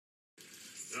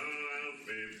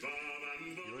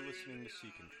listening to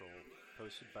Sea Control,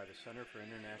 hosted by the Center for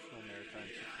International Maritime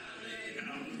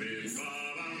Security.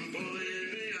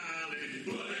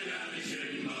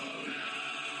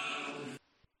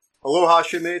 Aloha,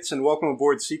 shipmates, and welcome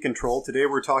aboard Sea Control. Today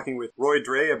we're talking with Roy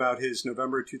Dray about his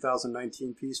November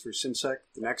 2019 piece for CIMSEC,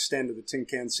 The Next Stand of the Tin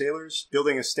Can Sailors,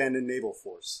 Building a Stand-in Naval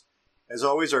Force. As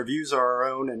always, our views are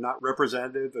our own and not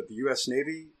representative of the U.S.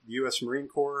 Navy, the U.S. Marine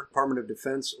Corps, Department of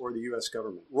Defense, or the U.S.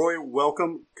 government. Roy,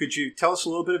 welcome. Could you tell us a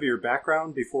little bit of your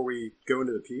background before we go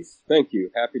into the piece? Thank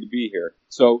you. Happy to be here.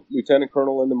 So, Lieutenant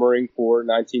Colonel in the Marine Corps,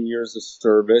 19 years of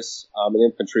service. I'm an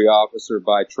infantry officer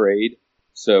by trade,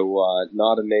 so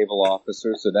not a naval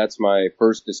officer. So that's my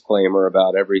first disclaimer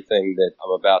about everything that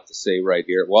I'm about to say right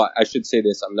here. Well, I should say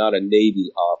this. I'm not a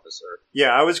Navy officer.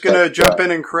 Yeah, I was going to jump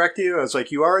in and correct you. I was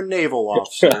like, you are a naval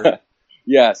officer.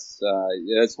 Yes.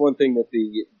 That's one thing that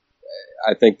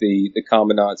I think the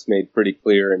Commandant's made pretty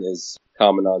clear in his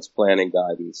Commandant's planning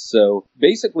guidance. So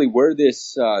basically where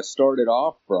this started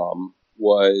off from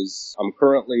was I'm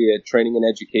currently at Training and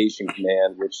Education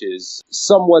Command, which is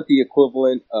somewhat the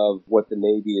equivalent of what the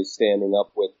Navy is standing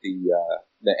up with the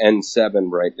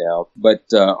N7 right now.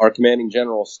 But our commanding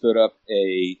general stood up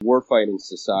a warfighting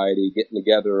society, getting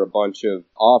together a bunch of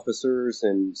officers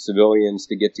and civilians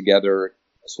to get together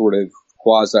a sort of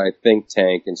quasi think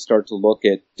tank and start to look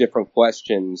at different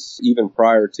questions even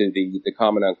prior to the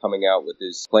Commandant coming out with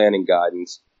his planning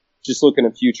guidance. Just looking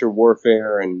at future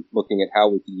warfare and looking at how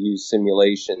we can use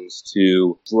simulations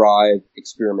to drive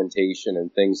experimentation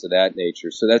and things of that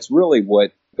nature. So that's really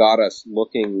what got us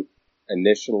looking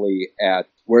initially at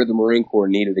where the Marine Corps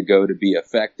needed to go to be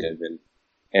effective.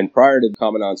 And prior to the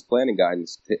Commandant's planning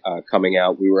guidance coming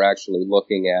out, we were actually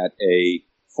looking at a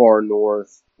far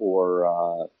north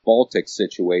or Baltic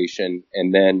situation,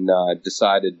 and then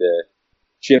decided to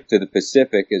shift to the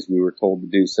Pacific, as we were told to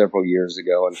do several years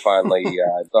ago, and finally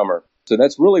summer. So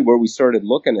that's really where we started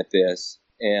looking at this.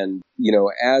 And, you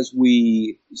know, as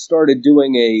we started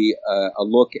doing a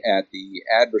look at the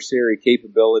adversary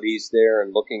capabilities there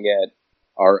and looking at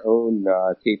our own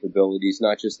capabilities,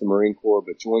 not just the Marine Corps,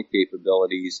 but joint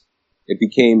capabilities, it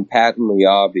became patently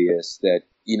obvious that,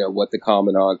 you know, what the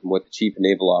Commandant and what the Chief of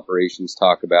Naval Operations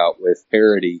talk about with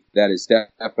parity, that is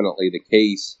definitely the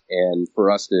case. And for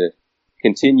us to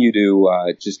continue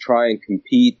to just try and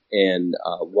compete and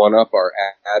one-up our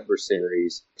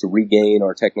adversaries to regain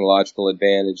our technological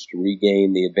advantage, to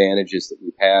regain the advantages that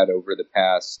we've had over the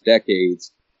past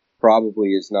decades,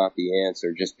 probably is not the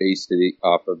answer, just based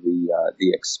off of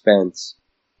the expense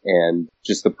and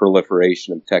just the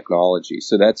proliferation of technology.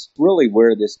 So that's really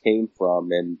where this came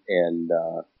from. And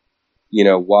you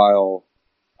know, while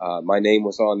my name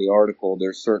was on the article,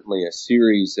 there's certainly a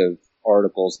series of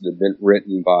articles that have been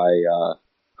written by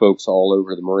folks all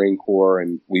over the Marine Corps,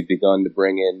 and we've begun to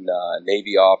bring in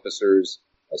Navy officers,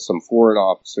 some foreign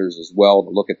officers as well, to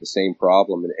look at the same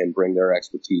problem and bring their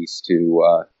expertise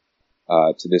to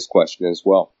this question as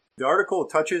well. The article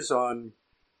touches on,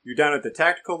 you're down at the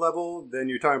tactical level, then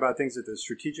you're talking about things at the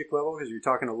strategic level, because you're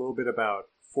talking a little bit about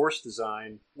force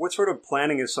design. What sort of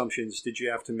planning assumptions did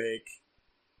you have to make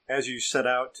as you set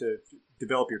out to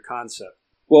develop your concept?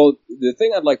 Well, the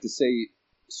thing I'd like to say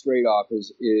straight off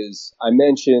is I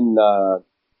mentioned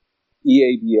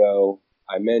EADO,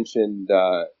 I mentioned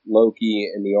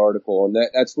Loki in the article, and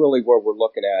that's really where we're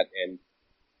looking at. And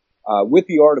with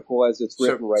the article as it's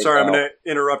written right now... Sorry, I'm going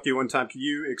to interrupt you one time. Can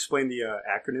you explain the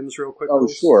acronyms real quick? Oh,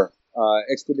 please? Sure.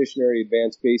 Expeditionary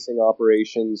Advanced Basing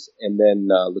Operations, and then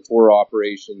Littoral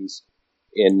Operations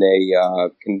in a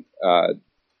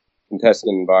contested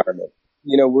environment.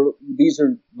 You know, these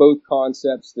are both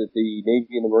concepts that the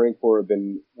Navy and the Marine Corps have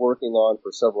been working on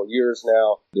for several years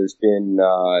now. There's been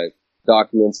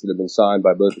documents that have been signed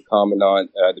by both the Commandant,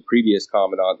 the previous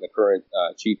Commandant, and the current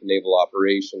Chief of Naval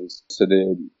Operations. So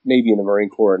the Navy and the Marine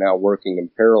Corps are now working in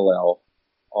parallel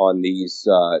on these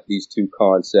two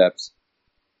concepts.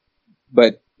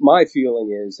 But my feeling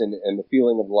is, and the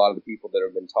feeling of a lot of the people that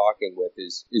I've been talking with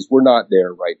is we're not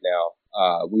there right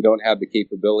now. We don't have the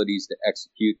capabilities to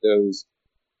execute those.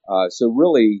 So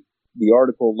really, the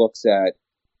article looks at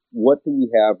what do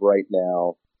we have right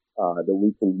now that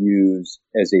we can use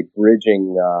as a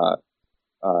bridging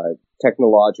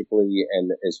technologically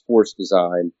and as force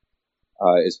design,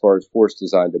 as far as force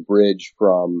design to bridge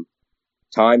from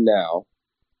time now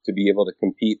to be able to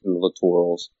compete in the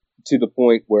littorals to the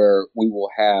point where we will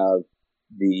have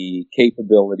the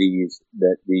capabilities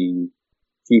that the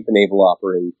Chief of Naval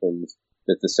Operations,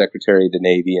 that the Secretary of the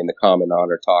Navy and the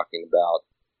Commandant are talking about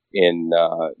in,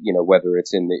 whether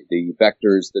it's in the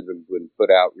vectors that have been put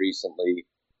out recently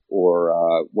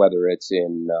or whether it's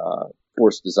in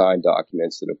force design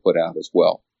documents that are put out as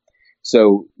well.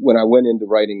 So when I went into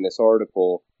writing this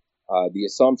article, the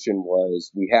assumption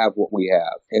was we have what we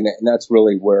have. And that's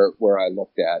really where I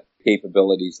looked at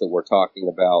capabilities that we're talking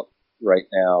about right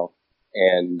now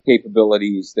and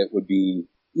capabilities that would be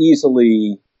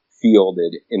easily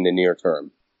fielded in the near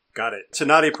term. Got it. It's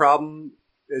not a problem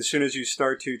as soon as you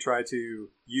start to try to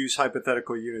use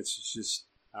hypothetical units. It's just,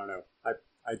 I don't know.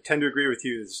 I tend to agree with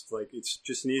you. It's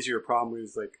just an easier problem.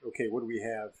 It's like, okay, what do we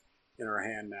have in our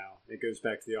hand now? It goes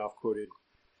back to the oft-quoted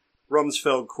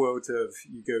Rumsfeld quote of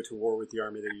you go to war with the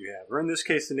Army that you have, or in this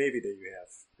case, the Navy that you have,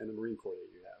 and the Marine Corps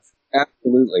that you have.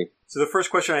 Absolutely. So the first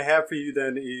question I have for you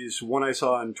then is one I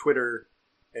saw on Twitter,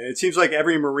 and it seems like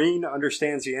every Marine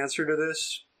understands the answer to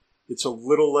this. It's a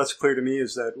little less clear to me,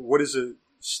 is that what is a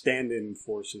stand-in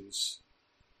forces?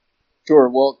 Sure.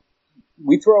 Well,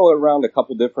 we throw around a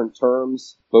couple different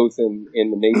terms, both in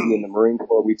the Navy and the Marine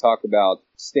Corps. We talk about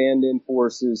stand-in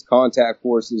forces, contact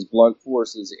forces, blunt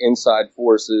forces, inside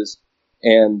forces,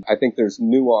 and I think there's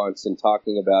nuance in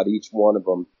talking about each one of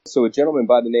them. So a gentleman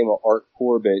by the name of Art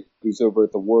Corbett, who's over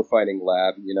at the Warfighting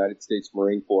Lab, United States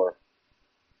Marine Corps,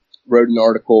 wrote an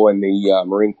article in the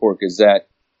Marine Corps Gazette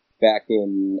back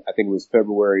in, I think it was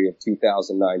February of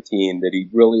 2019, that he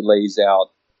really lays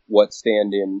out what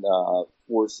stand-in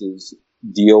forces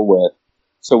deal with.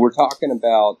 So we're talking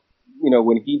about,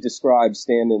 when he describes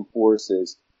stand-in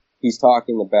forces, he's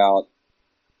talking about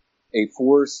a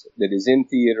force that is in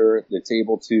theater that's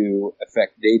able to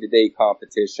affect day-to-day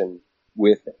competition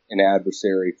with an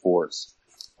adversary force.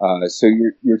 So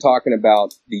you're talking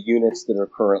about the units that are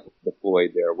currently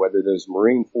deployed there, whether those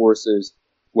Marine forces,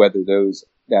 whether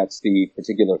that's the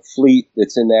particular fleet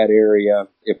that's in that area.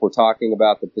 If we're talking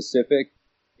about the Pacific,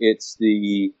 it's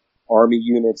the Army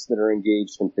units that are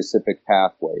engaged in Pacific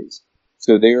pathways.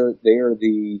 So they are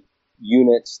the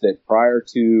units that prior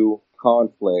to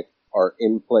conflict are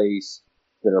in place,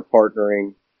 that are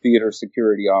partnering, theater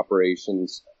security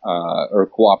operations, or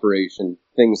cooperation,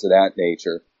 things of that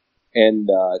nature. And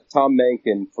Tom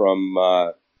Mencken from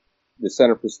the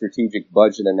Center for Strategic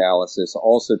Budget Analysis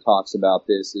also talks about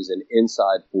this as an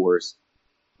inside force,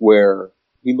 where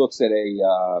he looks at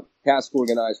a task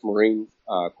organized Marine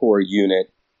Corps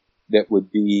unit that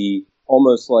would be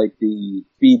almost like the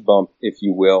speed bump, if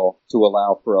you will, to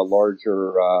allow for a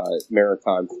larger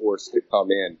maritime force to come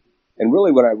in. And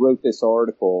really, when I wrote this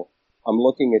article, I'm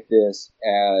looking at this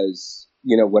as,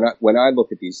 when I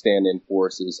look at these stand-in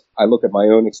forces, I look at my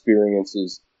own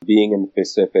experiences being in the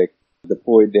Pacific,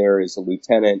 deployed there as a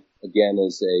lieutenant, again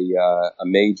as a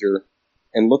major,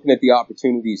 and looking at the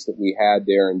opportunities that we had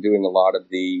there and doing a lot of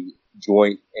the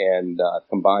joint and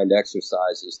combined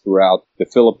exercises throughout the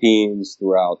Philippines,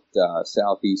 throughout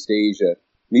Southeast Asia.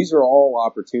 These are all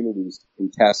opportunities to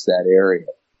contest that area.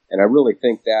 And I really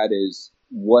think that is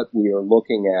what we are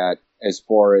looking at as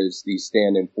far as these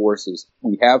stand-in forces.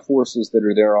 We have forces that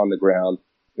are there on the ground.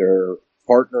 They're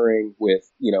partnering with,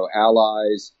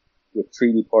 allies, with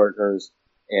treaty partners,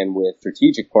 and with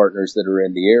strategic partners that are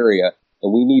in the area.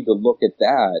 And we need to look at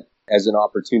that as an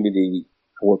opportunity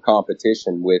for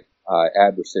competition with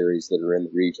adversaries that are in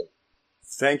the region.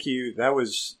 Thank you. That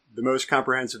was the most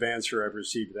comprehensive answer I've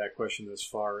received to that question thus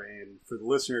far. And for the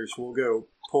listeners, we'll go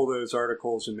pull those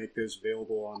articles and make those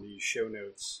available on the show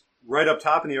notes. Right up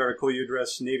top in the article, you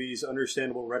address Navy's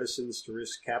understandable reticence to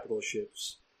risk capital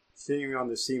ships. Continuing on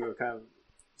this theme of kind of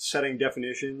setting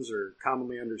definitions or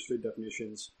commonly understood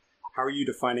definitions, how are you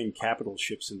defining capital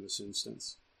ships in this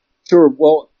instance? Sure.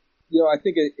 Well, I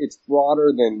think it's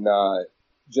broader than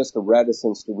just a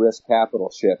reticence to risk capital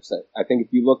ships. I think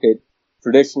if you look at,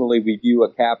 traditionally we view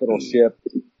a capital ship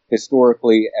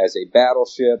historically as a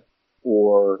battleship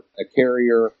or a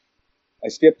carrier,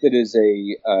 a ship that is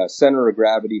a center of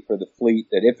gravity for the fleet,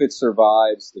 that if it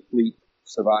survives, the fleet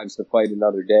survives to fight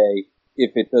another day.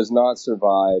 If it does not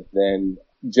survive, then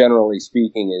generally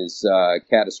speaking is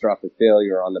catastrophic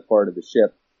failure on the part of the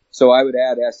ship. So I would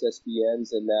add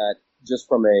SSBNs in that, just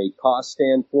from a cost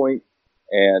standpoint,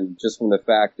 and just from the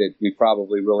fact that we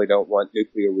probably really don't want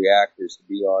nuclear reactors to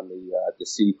be on the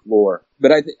sea floor.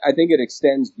 But I think it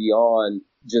extends beyond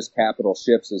just capital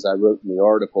ships, as I wrote in the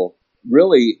article.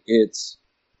 Really, it's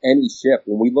any ship.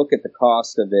 When we look at the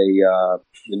cost of the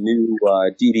new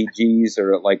DDGs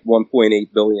are at like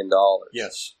 $1.8 billion.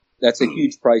 Yes. That's a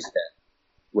huge price tag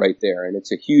right there. And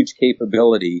it's a huge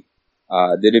capability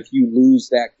that if you lose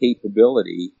that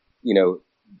capability,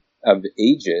 of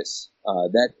Aegis,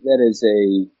 that is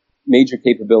a major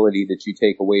capability that you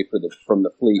take away from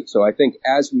the fleet. So I think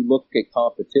as we look at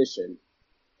competition,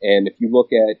 and if you look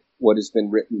at what has been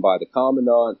written by the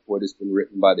Commandant, what has been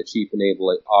written by the Chief of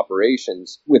Naval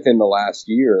Operations within the last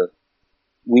year,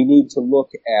 we need to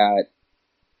look at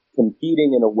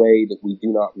competing in a way that we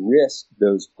do not risk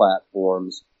those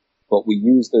platforms, but we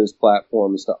use those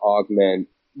platforms to augment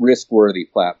risk-worthy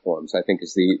platforms, I think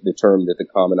is the term that the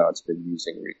Commandant's been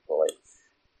using recently.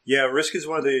 Yeah, risk is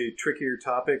one of the trickier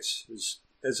topics.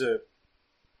 As a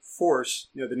force,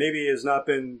 the Navy has not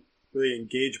been really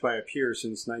engaged by a peer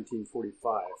since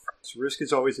 1945. So risk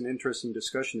is always an interesting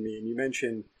discussion to me. And you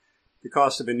mentioned the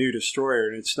cost of a new destroyer,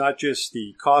 and it's not just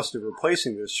the cost of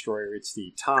replacing the destroyer, it's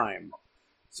the time.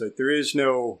 So there is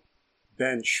no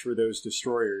bench for those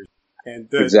destroyers. And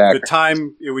the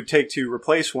time it would take to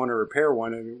replace one or repair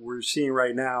one, and we're seeing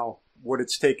right now what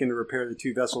it's taken to repair the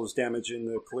two vessels damaged in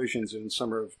the collisions in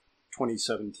summer of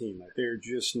 2017. Like they're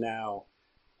just now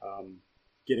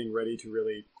getting ready to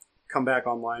really come back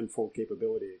online full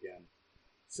capability again.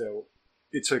 So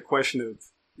it's a question of,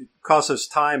 it costs us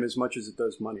time as much as it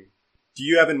does money. Do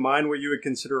you have in mind what you would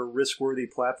consider a risk-worthy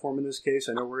platform in this case?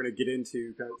 I know we're going to get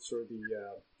into kind of sort of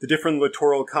the different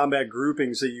littoral combat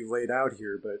groupings that you laid out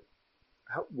here, but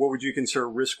what would you consider a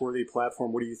risk-worthy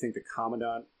platform? What do you think the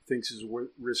Commandant thinks is a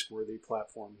risk-worthy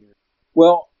platform here?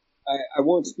 Well, I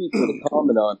won't speak for the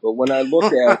Commandant, but when I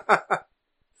look at...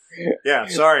 Yeah,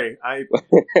 sorry.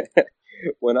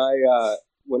 When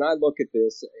I look at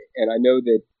this, and I know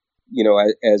that,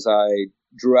 as I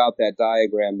drew out that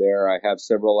diagram there, I have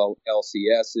several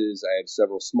LCSs, I have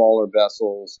several smaller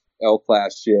vessels,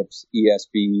 L-class ships,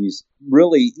 ESBs.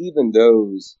 Really, even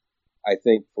those, I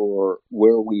think, for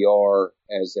where we are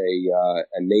as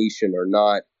a nation, are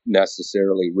not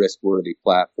necessarily risk-worthy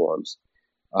platforms.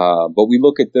 But we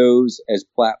look at those as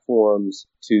platforms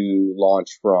to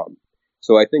launch from.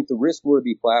 So I think the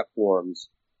risk-worthy platforms,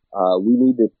 we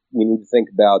need to think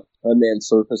about unmanned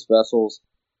surface vessels,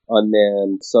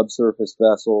 unmanned subsurface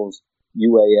vessels,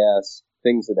 UAS,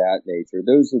 things of that nature.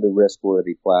 Those are the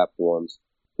risk-worthy platforms.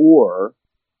 Or,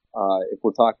 if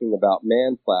we're talking about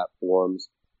manned platforms,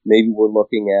 maybe we're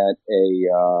looking at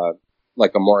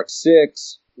like a Mark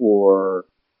 6 or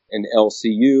an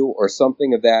LCU or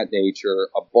something of that nature,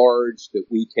 a barge that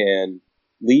we can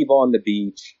leave on the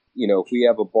beach. If we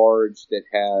have a barge that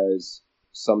has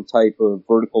some type of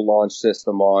vertical launch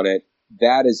system on it,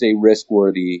 that is a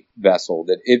risk-worthy vessel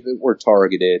that if it were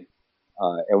targeted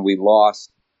and we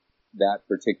lost that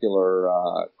particular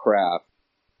craft,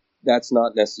 that's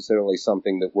not necessarily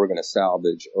something that we're going to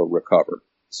salvage or recover.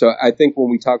 So I think when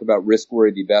we talk about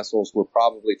risk-worthy vessels, we're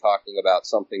probably talking about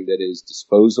something that is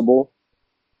disposable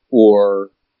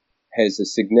or has a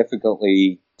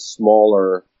significantly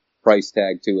smaller price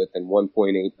tag to it than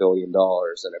 $1.8 billion and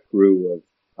a crew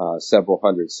of several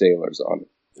hundred sailors on it.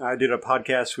 I did a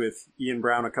podcast with Ian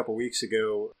Brown a couple weeks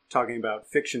ago talking about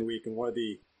Fiction Week, and one of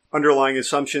the underlying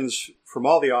assumptions from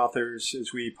all the authors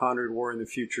as we pondered war in the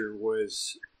future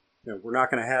was, we're not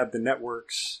going to have the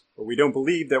networks, or we don't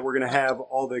believe that we're going to have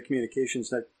all the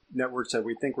communications networks that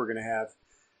we think we're going to have.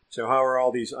 So how are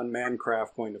all these unmanned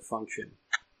craft going to function?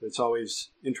 It's always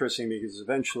interesting because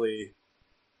eventually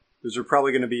those are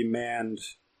probably going to be manned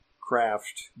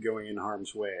craft going in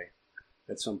harm's way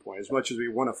at some point, as much as we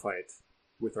want to fight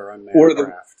with our unmanned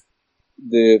craft.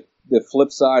 The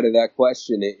flip side of that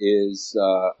question is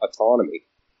autonomy,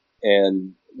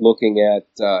 and looking at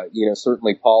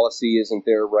certainly policy isn't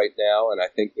there right now, and I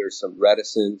think there's some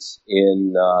reticence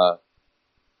in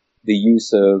the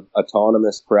use of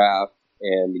autonomous craft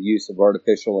and the use of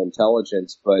artificial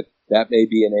intelligence, but that may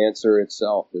be an answer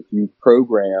itself. If you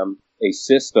program a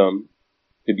system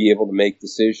to be able to make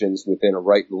decisions within a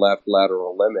right and left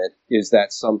lateral limit, is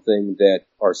that something that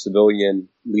our civilian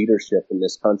leadership in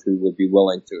this country would be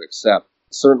willing to accept?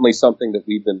 Certainly something that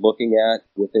we've been looking at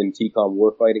within TCOM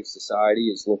Warfighting Society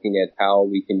is looking at how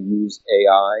we can use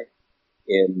AI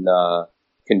in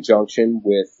conjunction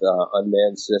with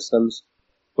unmanned systems.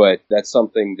 But that's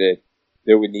something that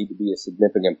there would need to be a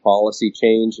significant policy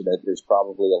change, and that there's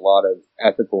probably a lot of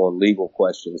ethical and legal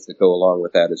questions that go along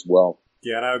with that as well.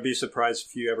 Yeah, and I would be surprised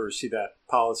if you ever see that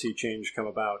policy change come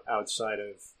about outside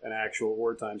of an actual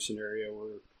wartime scenario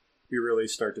where we really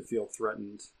start to feel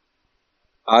threatened.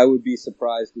 I would be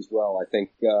surprised as well. I think,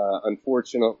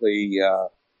 unfortunately,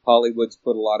 Hollywood's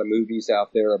put a lot of movies out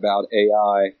there about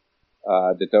AI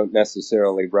that don't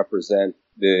necessarily represent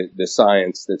the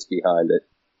science that's behind it.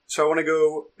 So I want to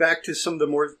go back to some of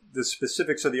the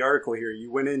specifics of the article here.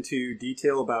 You went into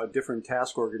detail about different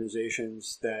task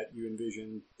organizations that you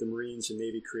envision the Marines and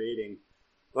Navy creating.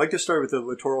 I'd like to start with the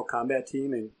Littoral Combat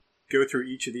Team and go through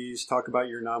each of these, talk about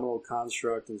your nominal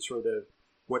construct and sort of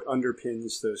what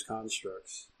underpins those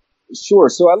constructs. Sure.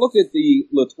 So I look at the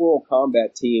Littoral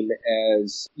Combat Team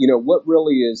as, what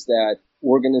really is that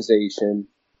organization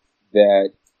that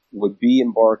would be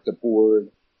embarked aboard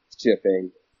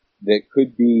shipping that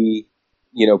could be,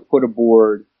 put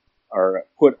aboard or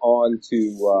put on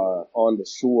the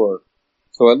shore.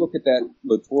 So I look at that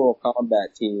littoral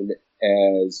combat team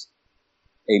as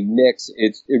a mix.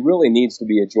 It really needs to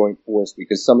be a joint force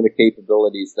because some of the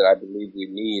capabilities that I believe we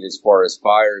need as far as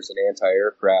fires and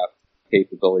anti-aircraft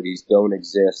capabilities don't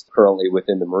exist currently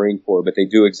within the Marine Corps, but they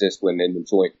do exist within the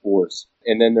joint force.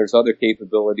 And then there's other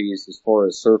capabilities as far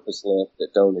as surface lift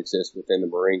that don't exist within the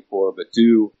Marine Corps, but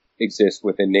do exist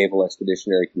within Naval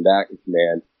Expeditionary Combatant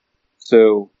Command.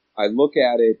 So I look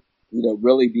at it,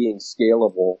 really being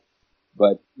scalable,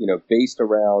 but, based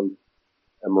around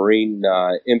a Marine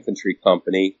infantry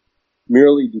company,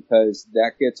 merely because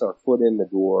that gets our foot in the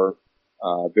door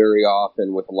very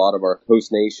often with a lot of our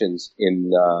host nations in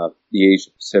the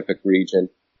Asia Pacific region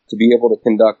to be able to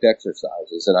conduct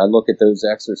exercises. And I look at those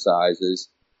exercises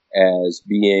as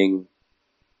being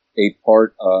a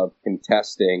part of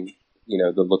contesting,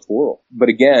 the littoral. But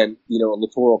again, a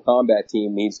littoral combat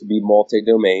team needs to be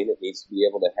multi-domain. It needs to be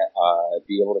able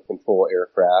to control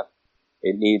aircraft.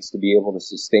 It needs to be able to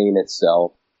sustain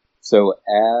itself. So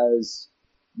as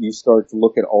you start to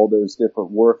look at all those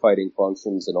different warfighting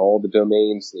functions and all the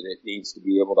domains that it needs to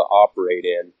be able to operate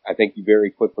in, I think you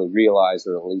very quickly realize,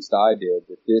 or at least I did,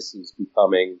 that this is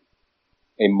becoming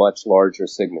a much larger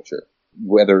signature,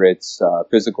 whether it's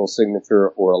physical signature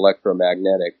or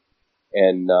electromagnetic.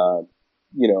 And,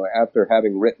 after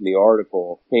having written the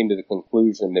article, came to the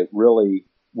conclusion that really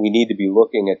we need to be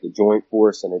looking at the joint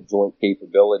force and at joint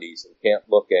capabilities and can't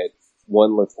look at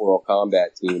one littoral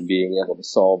combat team being able to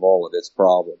solve all of its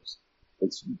problems.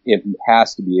 It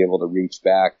has to be able to reach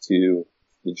back to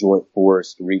the joint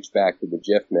force, to reach back to the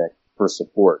JIFMIC for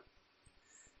support.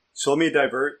 So let me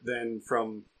divert then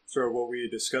from sort of what we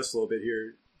discussed a little bit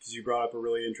here, because you brought up a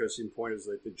really interesting point, is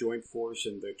like the joint force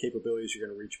and the capabilities you're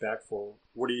going to reach back for.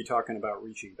 What are you talking about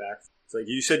reaching back? It's like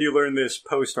you said you learned this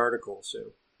post-article, so.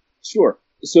 Sure.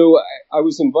 So I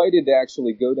was invited to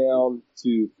actually go down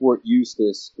to Fort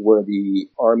Eustis, where the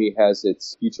Army has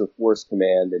its Future Force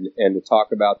Command, and to talk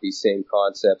about these same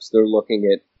concepts. They're looking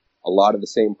at a lot of the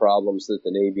same problems that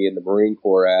the Navy and the Marine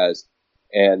Corps has.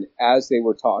 And as they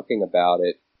were talking about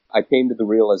it, I came to the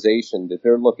realization that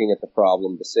they're looking at the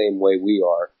problem the same way we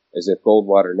are, as if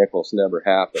Goldwater Nichols never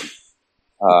happened.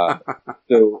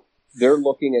 So they're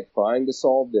looking at trying to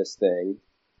solve this thing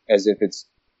as if it's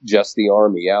just the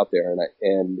Army out there.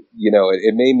 And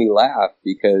it made me laugh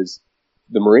because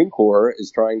the Marine Corps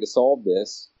is trying to solve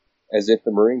this as if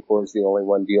the Marine Corps is the only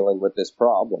one dealing with this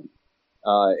problem.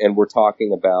 And we're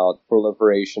talking about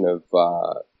proliferation of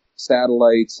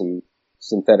satellites and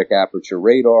synthetic aperture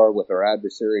radar with our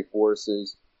adversary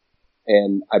forces.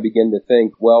 And I begin to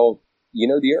think, well,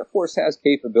 the Air Force has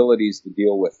capabilities to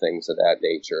deal with things of that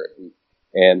nature.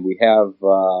 And we have,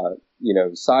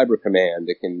 Cyber Command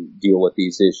that can deal with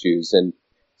these issues. And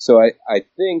so I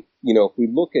think, if we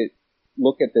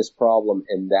look at this problem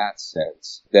in that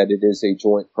sense, that it is a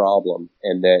joint problem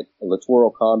and that a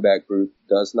littoral combat group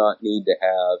does not need to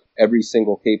have every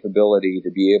single capability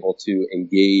to be able to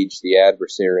engage the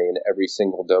adversary in every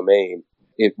single domain.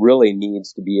 It really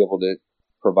needs to be able to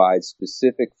provide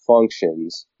specific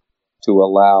functions to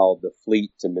allow the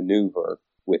fleet to maneuver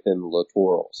within the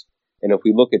littorals. And if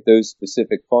we look at those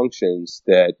specific functions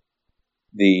that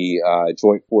the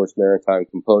Joint Force Maritime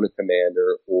Component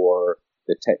Commander or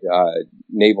the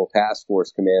Naval Task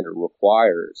Force Commander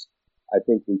requires, I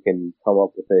think we can come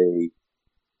up with a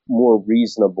more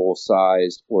reasonable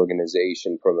sized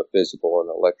organization from a physical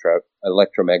and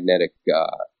electromagnetic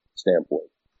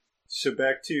standpoint. So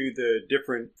back to the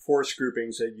different force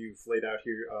groupings that you've laid out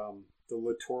here, the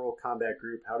Littoral Combat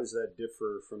Group, how does that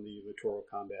differ from the Littoral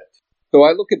Combat? So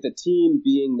I look at the team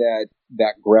being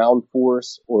that ground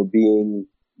force, or being,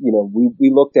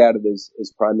 we looked at it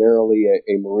as primarily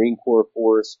a Marine Corps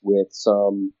force with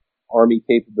some Army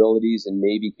capabilities and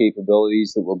Navy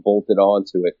capabilities that were bolted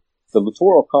onto it. The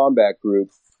Littoral Combat Group,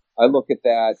 I look at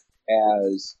that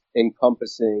as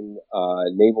encompassing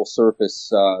naval surface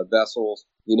vessels.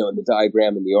 In the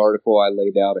diagram in the article, I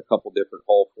laid out a couple different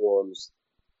hull forms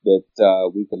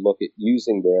that we could look at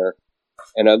using there.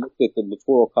 And I looked at the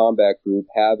Littoral Combat Group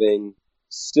having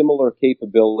similar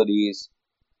capabilities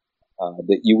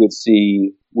that you would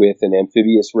see with an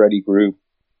amphibious ready group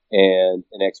and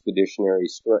an expeditionary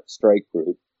strike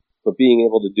group, but being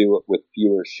able to do it with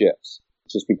fewer ships,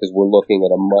 just because we're looking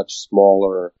at a much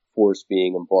smaller force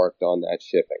being embarked on that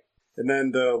shipping. And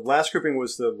then the last grouping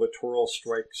was the Littoral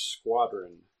Strike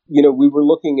Squadron. We were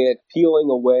looking at peeling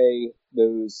away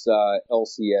those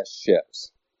LCS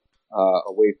ships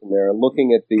away from there, and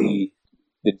looking at the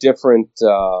different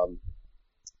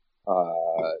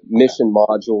mission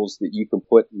modules that you can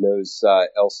put in those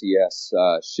LCS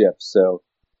ships. So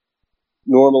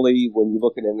normally, when you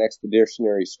look at an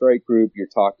expeditionary strike group, you're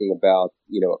talking about,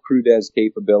 a crew des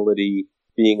capability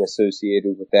being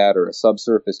associated with that, or a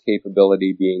subsurface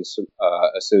capability being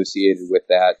associated with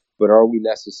that. But are we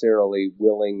necessarily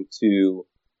willing to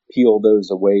peel those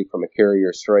away from a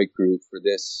carrier strike group for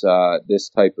this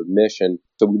type of mission?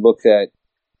 So we looked at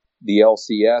the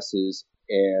LCSs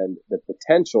and the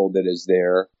potential that is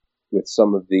there with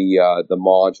some of the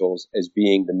modules as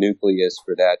being the nucleus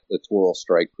for that littoral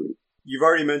strike group. You've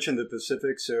already mentioned the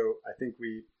Pacific, so I think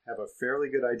we have a fairly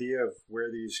good idea of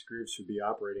where these groups would be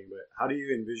operating, but how do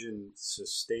you envision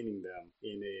sustaining them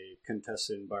in a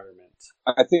contested environment?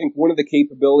 I think one of the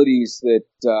capabilities that,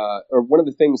 or one of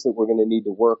the things that we're going to need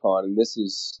to work on, and this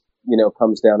is,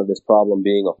 comes down to this problem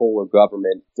being a whole of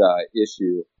government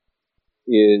issue,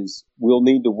 is we'll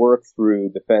need to work through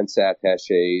defense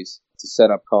attaches to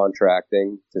set up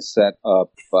contracting, to set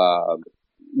up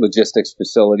logistics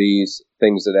facilities,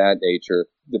 things of that nature.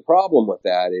 The problem with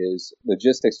that is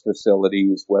logistics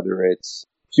facilities, whether it's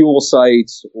fuel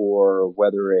sites or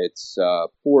whether it's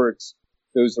ports,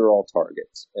 those are all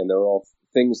targets, and they're all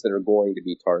things that are going to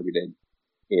be targeted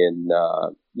in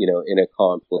in a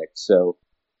conflict. So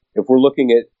if we're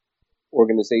looking at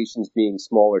organizations being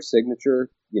smaller signature,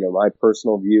 my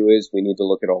personal view is we need to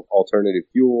look at alternative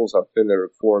fuels,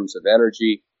 alternative forms of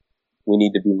energy. We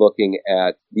need to be looking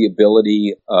at the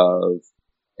ability of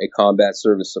a combat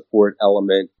service support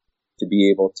element to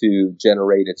be able to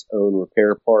generate its own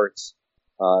repair parts.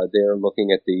 They're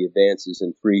looking at the advances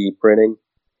in 3D printing.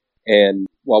 And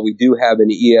while we do have an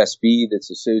ESB that's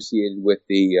associated with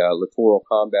the littoral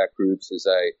combat groups, as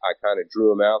I kind of drew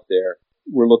them out there,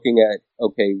 we're looking at,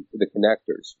 the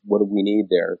connectors. What do we need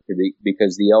there?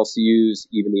 Because the LCUs,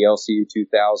 even the LCU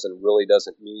 2000, really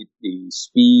doesn't meet the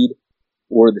speed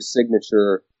or the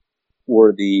signature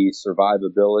or the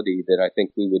survivability that I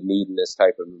think we would need in this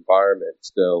type of environment.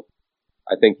 So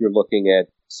I think you're looking at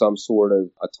some sort of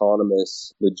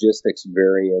autonomous logistics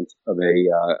variant of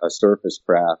a surface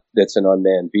craft that's an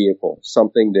unmanned vehicle,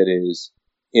 something that is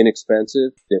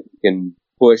inexpensive, that can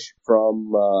push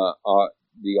from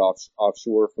the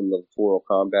offshore from the littoral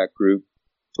combat group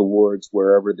towards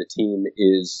wherever the team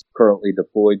is currently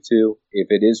deployed to. If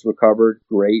it is recovered,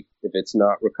 great. If it's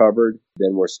not recovered,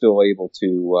 then we're still able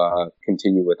to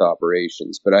continue with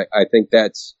operations. But I think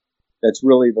that's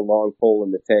really the long pole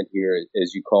in the tent here,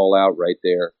 as you call out right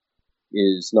there,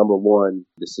 is number one,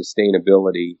 the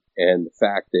sustainability and the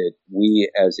fact that we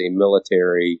as a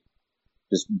military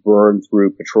just burn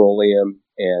through petroleum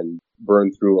and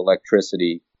burn through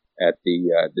electricity at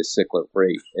the cyclic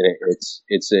rate, and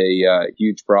it's a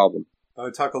huge problem. I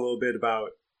would talk a little bit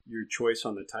about your choice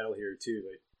on the title here too.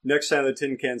 Like, Next Stand of the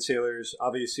Tin Can Sailors.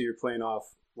 Obviously, you're playing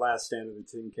off Last Stand of the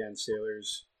Tin Can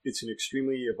Sailors. It's an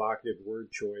extremely evocative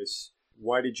word choice.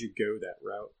 Why did you go that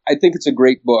route? I think it's a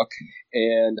great book,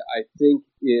 and I think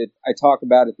I talk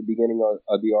about at the beginning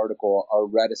of the article our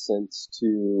reticence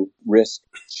to risk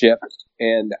ships,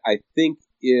 and I think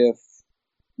if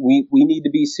we need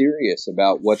to be serious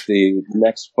about what the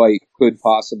next fight could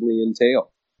possibly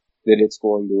entail, that it's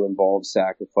going to involve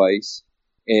sacrifice.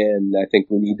 And I think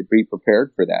we need to be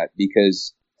prepared for that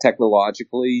because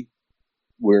technologically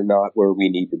we're not where we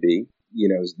need to be.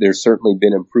 There's certainly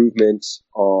been improvements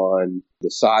on the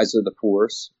size of the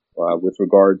force with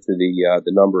regard to the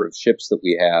number of ships that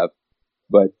we have,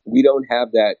 but we don't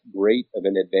have that great of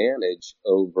an advantage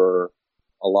over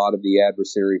a lot of the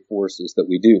adversary forces that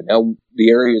we do. Now, the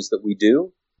areas that we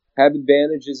do have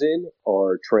advantages in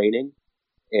are training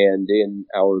and in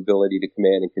our ability to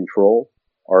command and control,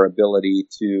 our ability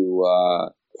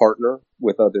to partner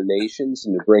with other nations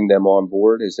and to bring them on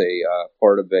board as a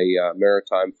part of a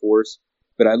maritime force.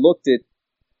 But I looked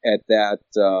at that,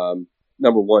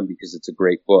 number one, because it's a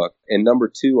great book, and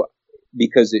number two,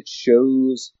 because it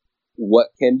shows what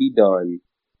can be done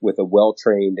with a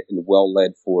well-trained and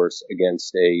well-led force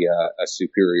against a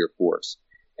superior force.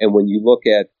 And when you look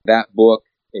at that book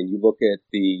and you look at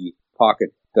the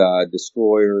pocket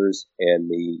destroyers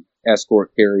and the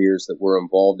escort carriers that were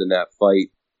involved in that fight,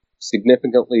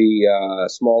 significantly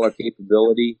smaller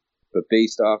capability, but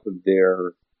based off of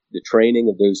the training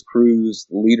of those crews,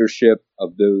 the leadership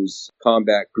of those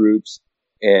combat groups,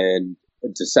 and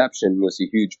deception was a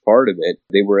huge part of it.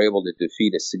 They were able to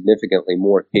defeat a significantly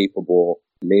more capable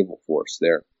naval force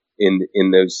there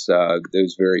in those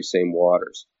very same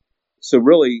waters. So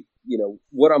really,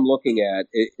 what I'm looking at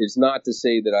is not to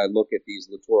say that I look at these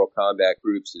littoral combat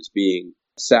groups as being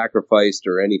sacrificed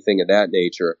or anything of that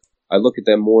nature. I look at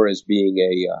them more as being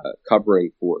a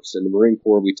covering force. In the Marine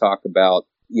Corps, we talk about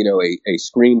a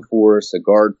screen force, a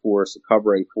guard force, a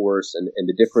covering force, and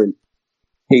the different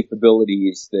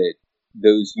capabilities that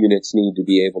those units need to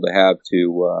be able to have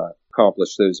to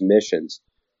accomplish those missions.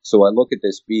 So I look at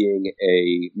this being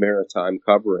a maritime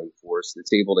covering force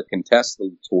that's able to contest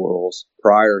the littorals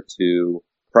prior to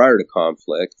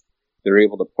conflict. They're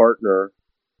able to partner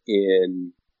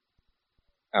in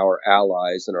our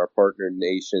allies and our partner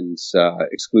nations'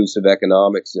 exclusive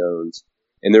economic zones,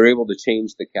 and they're able to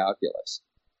change the calculus.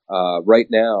 Right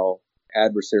now,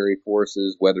 adversary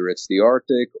forces, whether it's the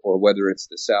Arctic or whether it's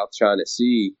the South China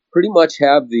Sea, pretty much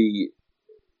have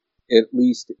at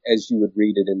least as you would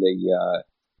read it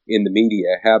in the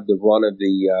media, have the run of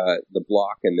the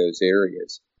block in those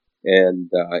areas.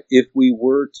 And if we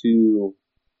were to,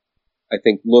 I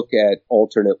think, look at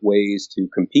alternate ways to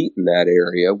compete in that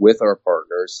area with our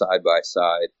partners side by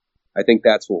side, I think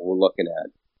that's what we're looking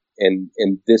at. And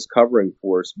this covering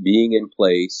force being in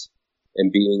place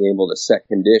and being able to set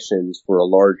conditions for a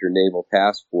larger naval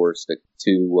task force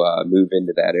to move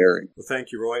into that area. Well,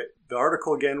 thank you, Roy. The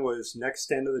article again was Next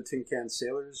Stand of the Tin Can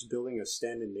Sailors, Building a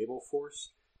Stand-in Naval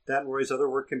Force. That and Roy's other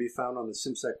work can be found on the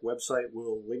CIMSEC website.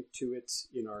 We'll link to it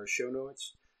in our show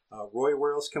notes. Roy,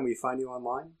 where else can we find you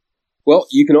online? Well,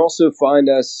 you can also find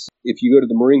us if you go to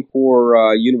the Marine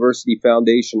Corps University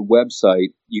Foundation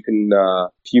website. You can,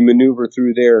 if you maneuver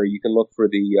through there, you can look for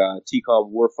the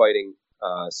TCOM Warfighting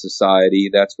Society.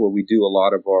 That's where we do a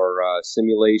lot of our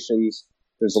simulations.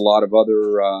 There's a lot of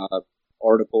other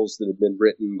articles that have been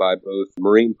written by both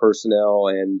Marine personnel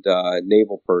and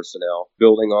naval personnel,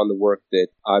 building on the work that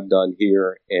I've done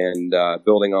here and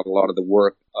building on a lot of the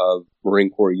work of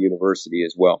Marine Corps University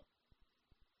as well.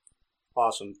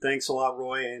 Awesome. Thanks a lot,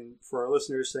 Roy. And for our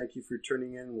listeners, thank you for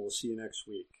tuning in. We'll see you next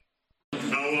week. I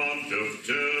walked up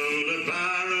to the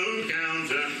barroom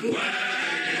counter. Way,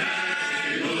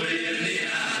 hey, boy, in the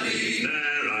alley.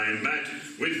 There I met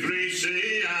with greasy